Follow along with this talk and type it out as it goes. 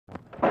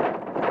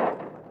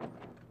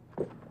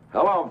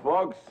Hello,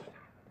 folks.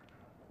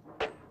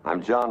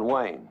 I'm John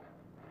Wayne.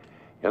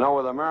 You know,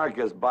 with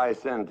America's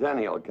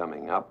bicentennial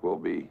coming up, we'll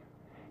be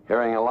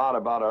hearing a lot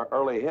about our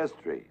early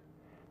history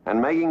and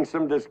making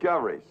some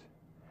discoveries.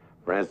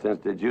 For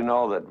instance, did you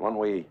know that when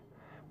we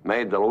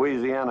made the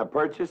Louisiana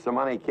Purchase, the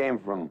money came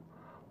from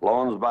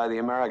loans by the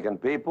American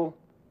people?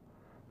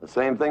 The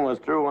same thing was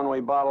true when we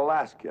bought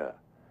Alaska,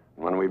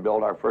 when we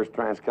built our first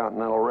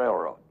transcontinental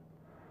railroad.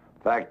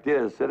 Fact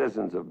is,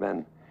 citizens have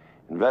been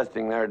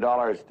investing their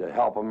dollars to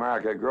help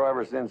America grow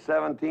ever since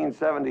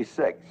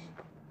 1776.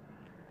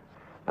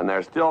 And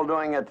they're still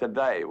doing it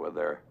today with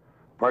their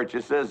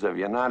purchases of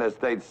United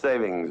States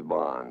savings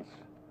bonds.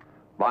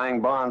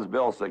 Buying bonds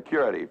builds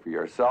security for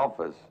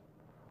yourself as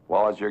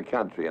well as your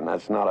country, and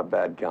that's not a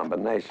bad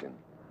combination.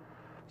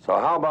 So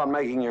how about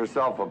making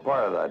yourself a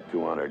part of that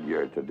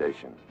 200-year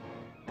tradition?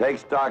 Take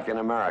stock in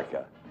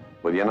America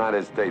with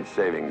United States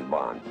savings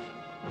bonds.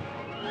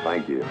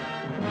 Thank you.